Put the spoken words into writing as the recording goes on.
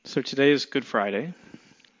So today is Good Friday,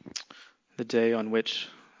 the day on which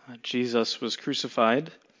Jesus was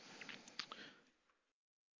crucified.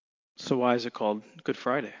 So why is it called Good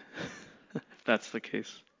Friday, if that's the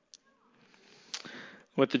case?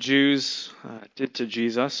 What the Jews did to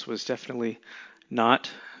Jesus was definitely not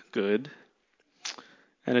good,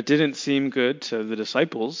 and it didn't seem good to the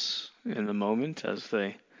disciples in the moment as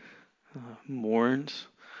they mourned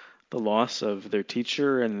the loss of their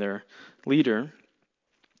teacher and their leader.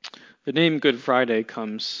 The name Good Friday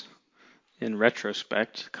comes in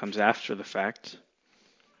retrospect, comes after the fact.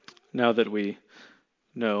 Now that we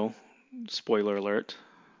know, spoiler alert,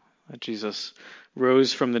 that Jesus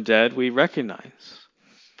rose from the dead, we recognize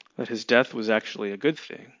that his death was actually a good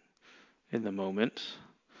thing in the moment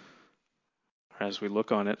as we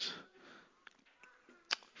look on it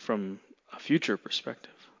from a future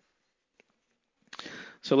perspective.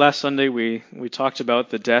 So last Sunday we talked about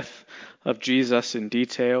the death of Jesus in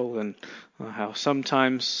detail and how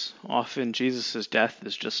often Jesus' death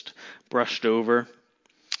is just brushed over.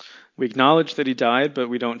 We acknowledge that he died, but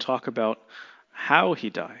we don't talk about how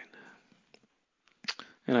he died.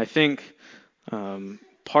 And I think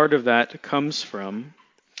part of that comes from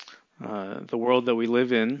the world that we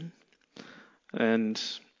live in and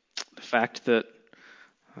the fact that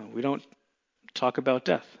we don't talk about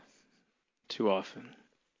death too often.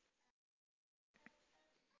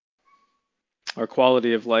 Our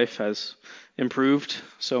quality of life has improved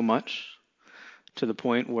so much to the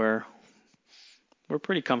point where we're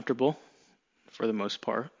pretty comfortable for the most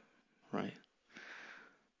part, right?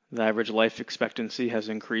 The average life expectancy has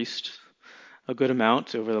increased a good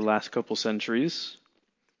amount over the last couple centuries.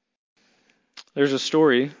 There's a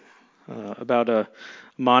story about a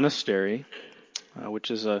monastery, which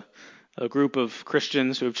is a group of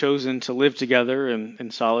Christians who have chosen to live together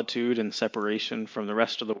in solitude and separation from the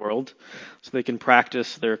rest of the world so they can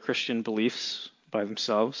practice their Christian beliefs by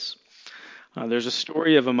themselves. There's a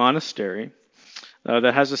story of a monastery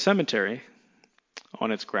that has a cemetery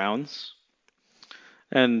on its grounds,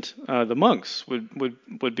 and the monks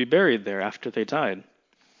would be buried there after they died.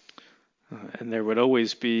 And there would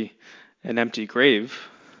always be an empty grave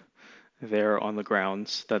there on the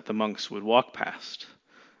grounds that the monks would walk past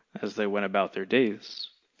as they went about their days,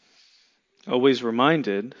 always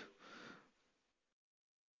reminded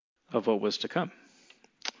of what was to come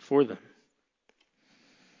for them.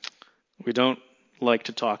 We don't like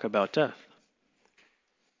to talk about death.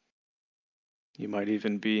 You might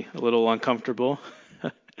even be a little uncomfortable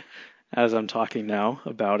as I'm talking now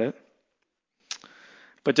about it.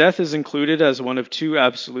 But death is included as one of two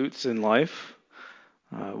absolutes in life,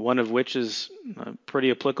 one of which is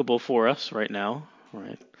pretty applicable for us right now,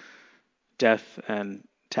 right? Death and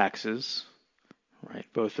taxes, right?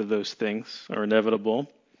 Both of those things are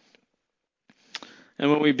inevitable. And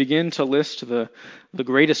when we begin to list the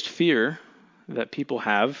greatest fear that people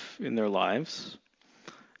have in their lives,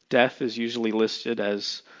 death is usually listed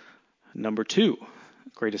as number 2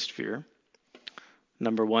 greatest fear.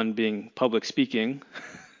 Number 1 being public speaking,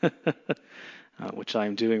 which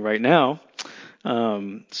I'm doing right now.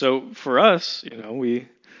 So for us, we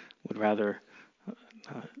would rather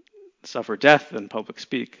suffer death than public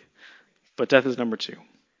speak. But death is number 2.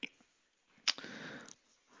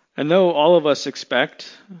 And though all of us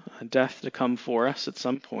expect death to come for us at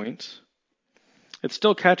some point, it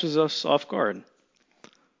still catches us off guard.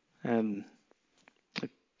 And it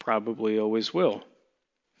probably always will.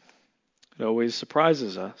 It always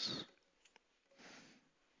surprises us.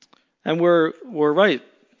 And we're right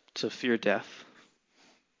to fear death,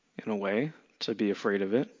 in a way, to be afraid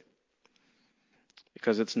of it,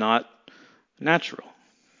 because it's not natural.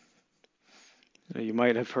 You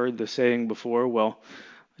might have heard the saying before, well,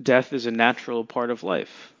 death is a natural part of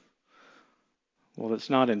life. Well, that's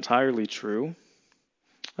not entirely true.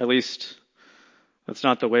 At least, that's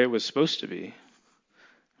not the way it was supposed to be.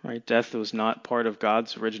 Right? Death was not part of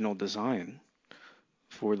God's original design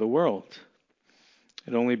for the world.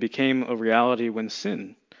 It only became a reality when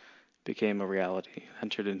sin became a reality,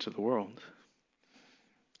 entered into the world.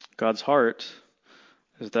 God's heart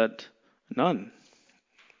is that none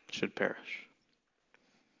should perish.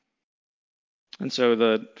 And so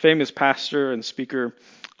the famous pastor and speaker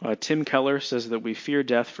Tim Keller says that we fear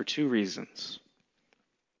death for 2 reasons.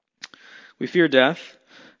 We fear death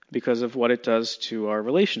because of what it does to our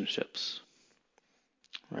relationships.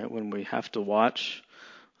 Right? When we have to watch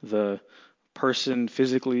the person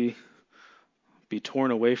physically be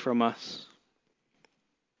torn away from us,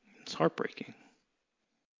 it's heartbreaking.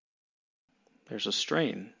 There's a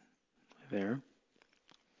strain there.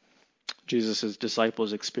 Jesus'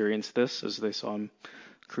 disciples experienced this as they saw him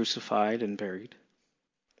crucified and buried.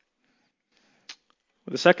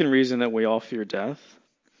 The second reason that we all fear death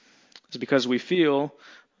is because we feel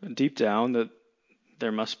deep down that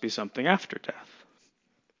there must be something after death.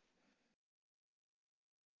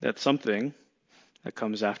 That something that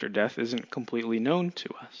comes after death isn't completely known to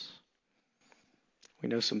us. We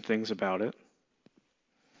know some things about it,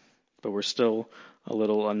 but we're still a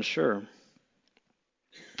little unsure.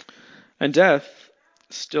 And death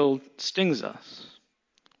still stings us.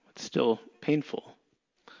 It's still painful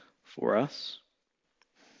for us.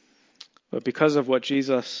 But because of what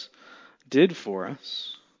Jesus did for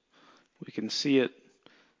us, we can see it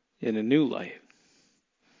in a new light.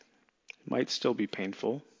 It might still be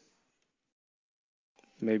painful.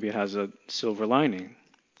 Maybe it has a silver lining.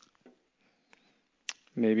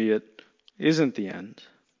 Maybe it isn't the end.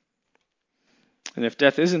 And if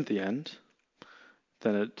death isn't the end,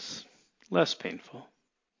 then it's less painful.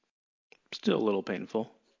 Still a little painful,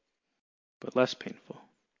 but less painful.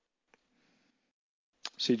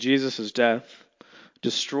 See, Jesus' death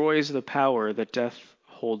destroys the power that death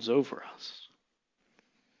holds over us.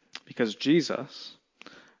 Because Jesus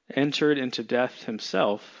entered into death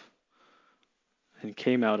himself and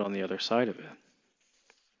came out on the other side of it.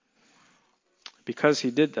 Because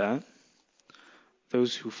he did that,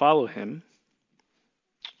 those who follow him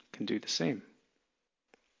can do the same.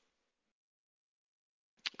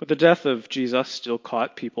 But the death of Jesus still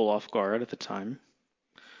caught people off guard at the time.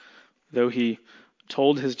 Though he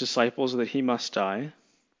told his disciples that he must die,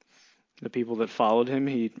 the people that followed him,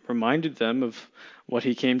 he reminded them of what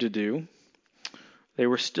he came to do. They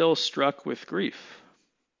were still struck with grief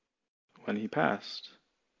when he passed.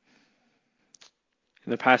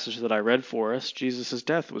 In the passage that I read for us, Jesus'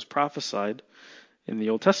 death was prophesied in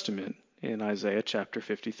the Old Testament in Isaiah chapter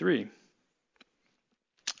 53,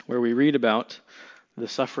 where we read about the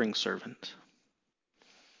suffering servant.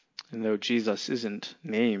 And though Jesus isn't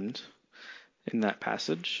named in that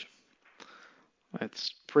passage,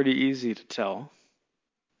 it's pretty easy to tell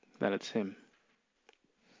that it's him.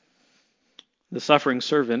 The suffering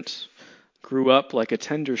servant grew up like a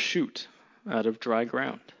tender shoot out of dry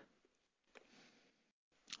ground.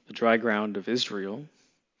 The dry ground of Israel,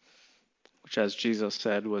 which, as Jesus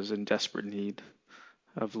said, was in desperate need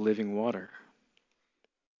of living water.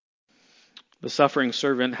 The suffering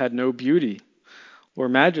servant had no beauty or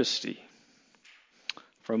majesty.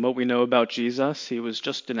 From what we know about Jesus, he was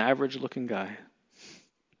just an average-looking guy.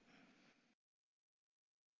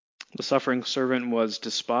 The suffering servant was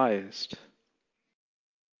despised.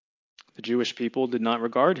 The Jewish people did not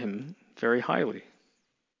regard him very highly.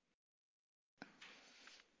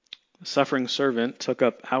 The suffering servant took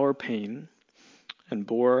up our pain and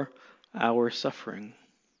bore our suffering.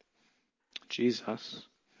 Jesus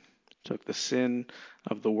took the sin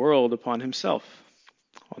of the world upon himself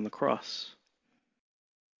on the cross.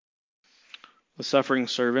 The suffering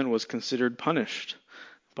servant was considered punished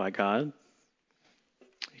by God.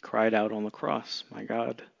 He cried out on the cross, my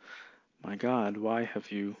God, why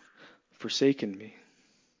have you forsaken me?"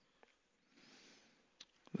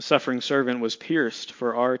 The suffering servant was pierced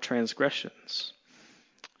for our transgressions.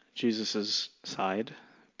 Jesus' side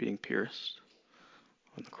being pierced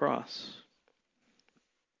on the cross.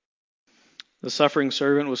 The suffering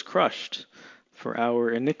servant was crushed for our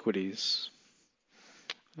iniquities.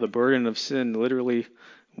 The burden of sin literally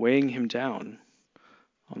weighing him down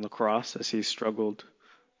on the cross as he struggled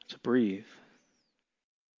to breathe.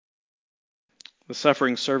 The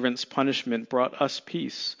suffering servant's punishment brought us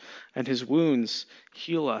peace, and his wounds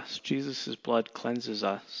heal us. Jesus' blood cleanses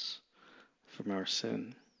us from our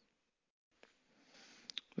sin.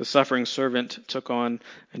 The suffering servant took on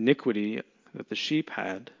iniquity that the sheep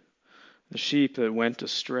had, the sheep that went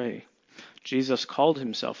astray. Jesus called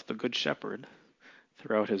himself the Good Shepherd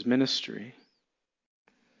throughout his ministry,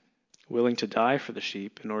 willing to die for the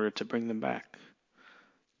sheep in order to bring them back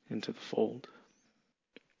into the fold.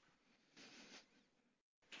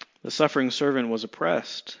 The suffering servant was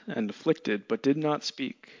oppressed and afflicted, but did not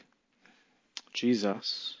speak.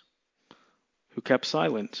 Jesus, who kept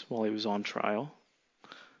silent while he was on trial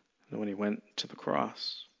and when he went to the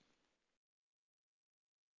cross.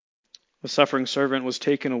 The suffering servant was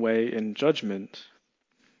taken away in judgment.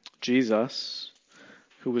 Jesus,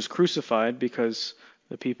 who was crucified because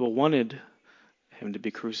the people wanted him to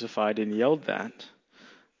be crucified and yelled that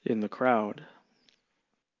in the crowd.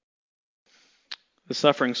 The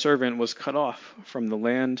suffering servant was cut off from the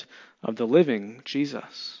land of the living.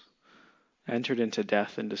 Jesus entered into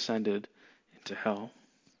death and descended into hell.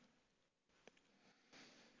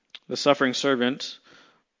 The suffering servant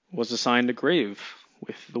was assigned a grave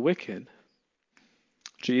with the wicked.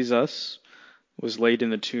 Jesus was laid in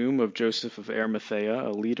the tomb of Joseph of Arimathea, a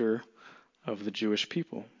leader of the Jewish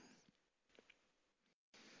people.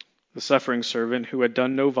 The suffering servant who had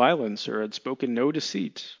done no violence or had spoken no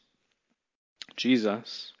deceit.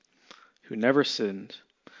 Jesus, who never sinned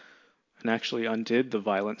and actually undid the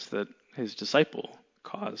violence that his disciple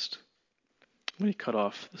caused when he cut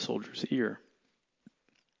off the soldier's ear.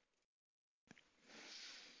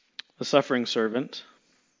 The suffering servant,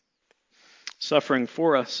 suffering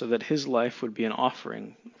for us so that his life would be an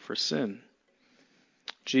offering for sin.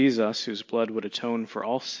 Jesus, whose blood would atone for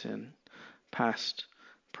all sin, past,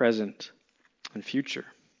 present, and future.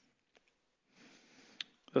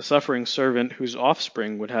 The suffering servant whose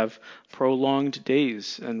offspring would have prolonged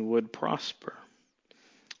days and would prosper.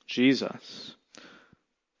 Jesus,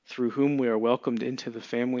 through whom we are welcomed into the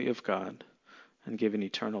family of God and given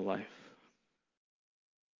eternal life.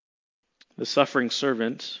 The suffering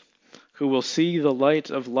servant who will see the light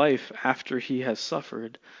of life after he has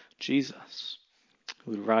suffered, Jesus,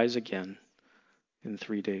 who would rise again in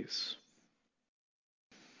 3 days.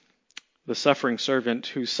 The suffering servant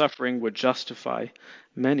whose suffering would justify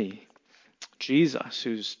many, Jesus,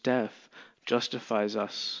 whose death justifies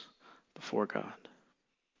us before God.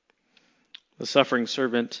 The suffering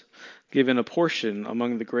servant given a portion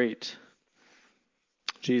among the great,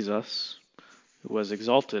 Jesus, who was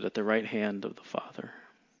exalted at the right hand of the Father.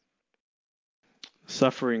 The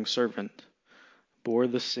suffering servant bore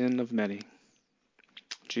the sin of many.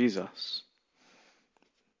 Jesus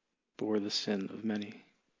bore the sin of many.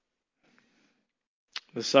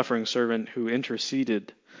 The suffering servant who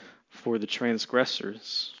interceded for the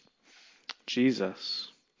transgressors. Jesus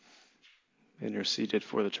interceded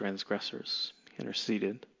for the transgressors. He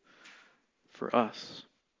interceded for us.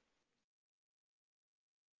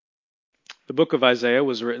 The book of Isaiah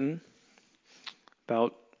was written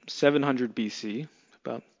about 700 BC,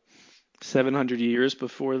 about 700 years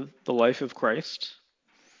before the life of Christ.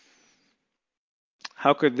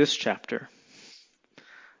 How could this chapter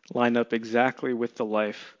line up exactly with the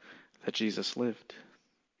life that Jesus lived?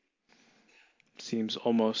 It seems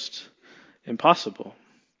almost impossible.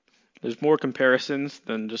 There's more comparisons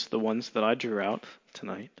than just the ones that I drew out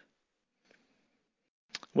tonight.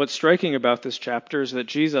 What's striking about this chapter is that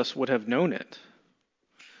Jesus would have known it.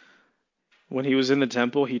 When he was in the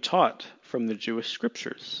temple, he taught from the Jewish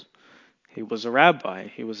scriptures. He was a rabbi.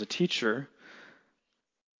 He was a teacher.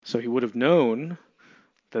 So he would have known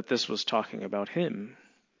that this was talking about him.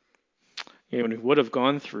 And he would have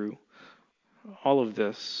gone through all of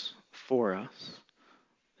this for us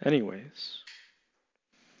anyways.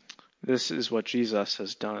 This is what Jesus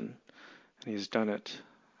has done, and he's done it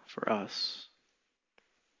for us.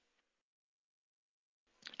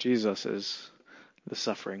 Jesus is the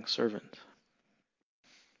suffering servant.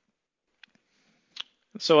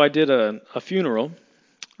 So I did a funeral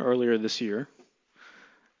earlier this year.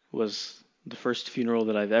 It was the first funeral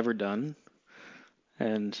that I've ever done,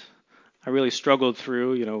 and I really struggled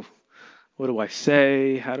through, what do I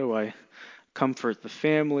say? How do I comfort the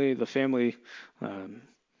family? The family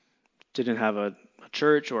didn't have a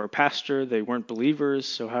church or a pastor. They weren't believers.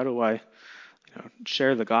 So how do I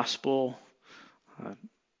share the gospel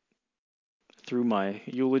through my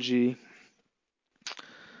eulogy?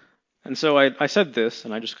 And so I said this,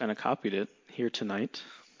 and I just kind of copied it here tonight.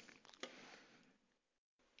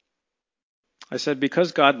 I said,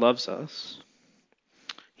 because God loves us,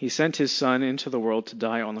 he sent his Son into the world to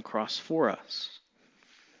die on the cross for us,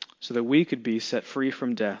 so that we could be set free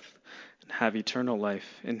from death and have eternal life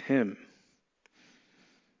in him.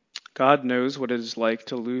 God knows what it is like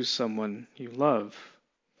to lose someone you love,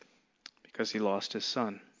 because he lost his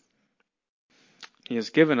Son. He has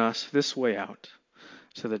given us this way out,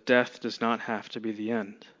 so that death does not have to be the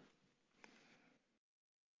end.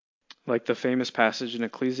 Like the famous passage in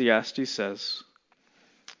Ecclesiastes says,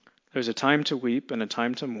 there's a time to weep and a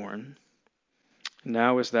time to mourn, and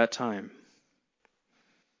now is that time.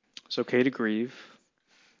 It's okay to grieve.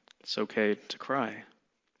 It's okay to cry.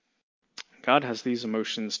 God has these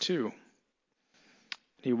emotions too.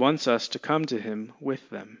 He wants us to come to him with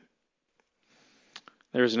them.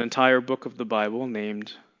 There's an entire book of the Bible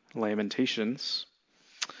named Lamentations,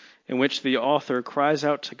 in which the author cries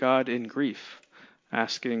out to God in grief,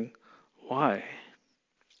 asking, why?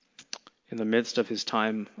 In the midst of his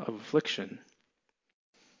time of affliction.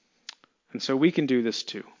 And so we can do this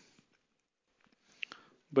too.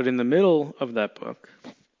 But in the middle of that book,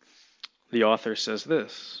 the author says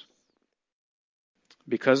this: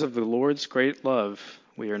 because of the Lord's great love,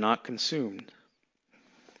 we are not consumed,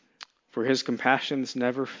 for his compassions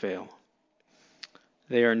never fail.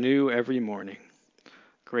 They are new every morning.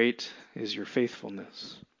 Great is your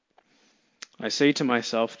faithfulness. I say to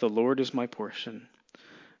myself, the Lord is my portion.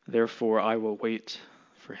 Therefore I will wait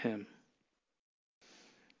for him.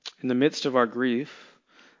 In the midst of our grief,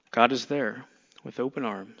 God is there with open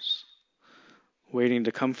arms, waiting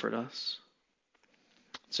to comfort us.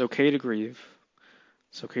 It's okay to grieve.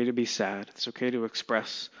 It's okay to be sad. It's okay to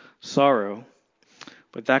express sorrow,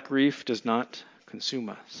 but that grief does not consume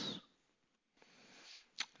us.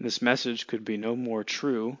 This message could be no more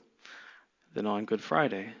true than on Good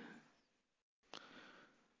Friday.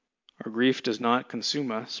 Our grief does not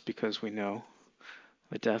consume us because we know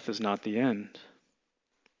that death is not the end.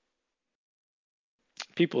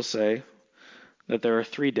 People say that there are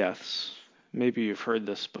 3 deaths. Maybe you've heard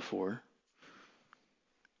this before.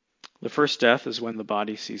 The first death is when the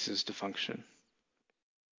body ceases to function.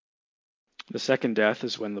 The second death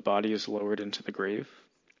is when the body is lowered into the grave.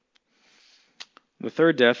 The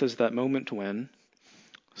third death is that moment when,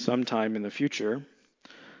 sometime in the future,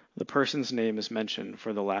 the person's name is mentioned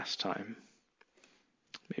for the last time.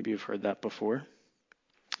 Maybe you've heard that before.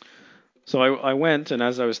 So I went, and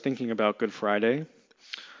as I was thinking about Good Friday,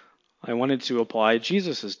 I wanted to apply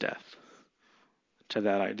Jesus' death to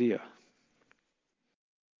that idea.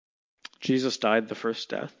 Jesus died the first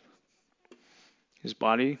death. His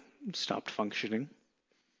body stopped functioning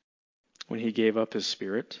when he gave up his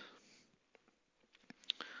spirit.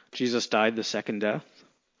 Jesus died the second death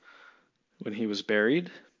when he was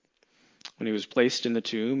buried, when he was placed in the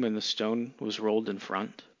tomb and the stone was rolled in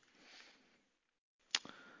front.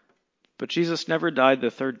 But Jesus never died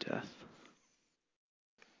the third death.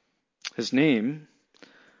 His name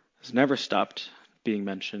has never stopped being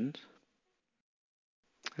mentioned,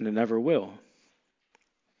 and it never will.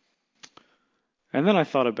 And then I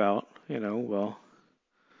thought about, well,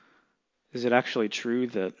 is it actually true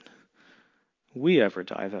that we ever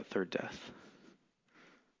die that third death?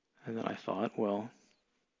 And then I thought, well,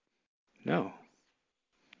 no.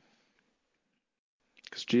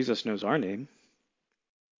 Because Jesus knows our name,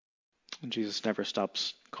 and Jesus never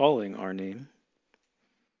stops calling our name,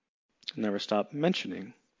 never stopped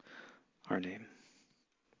mentioning our name.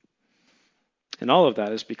 And all of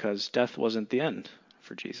that is because death wasn't the end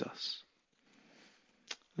for Jesus.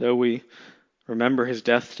 Though we remember his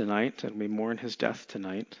death tonight and we mourn his death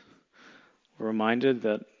tonight, we're reminded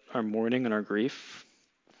that our mourning and our grief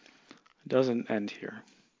doesn't end here.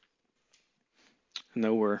 And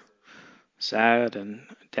though we're sad and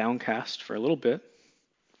downcast for a little bit,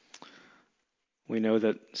 we know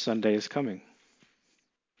that Sunday is coming.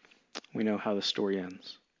 We know how the story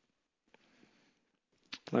ends.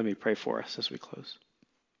 Let me pray for us as we close.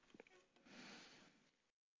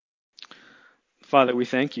 Father, we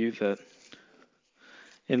thank you that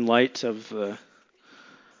in light of the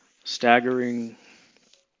staggering,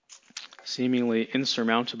 seemingly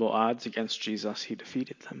insurmountable odds against Jesus, he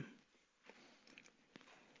defeated them.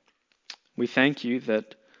 We thank you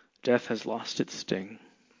that death has lost its sting.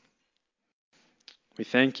 We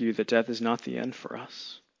thank you that death is not the end for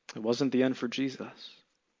us. It wasn't the end for Jesus.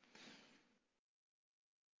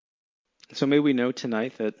 So may we know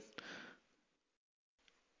tonight that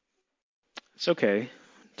it's okay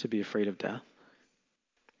to be afraid of death.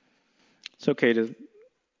 It's okay to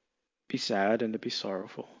be sad and to be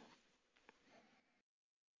sorrowful.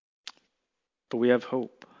 But we have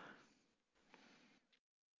hope.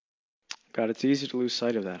 God, it's easy to lose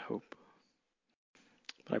sight of that hope.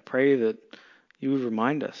 But I pray that you would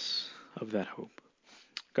remind us of that hope.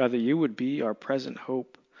 God, that you would be our present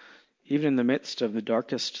hope, even in the midst of the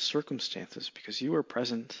darkest circumstances, because you are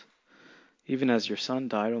present even as your Son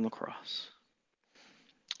died on the cross.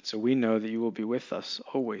 So we know that you will be with us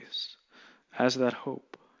always as that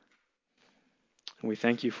hope. And we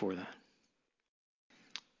thank you for that.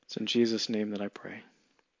 It's in Jesus' name that I pray.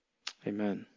 Amen.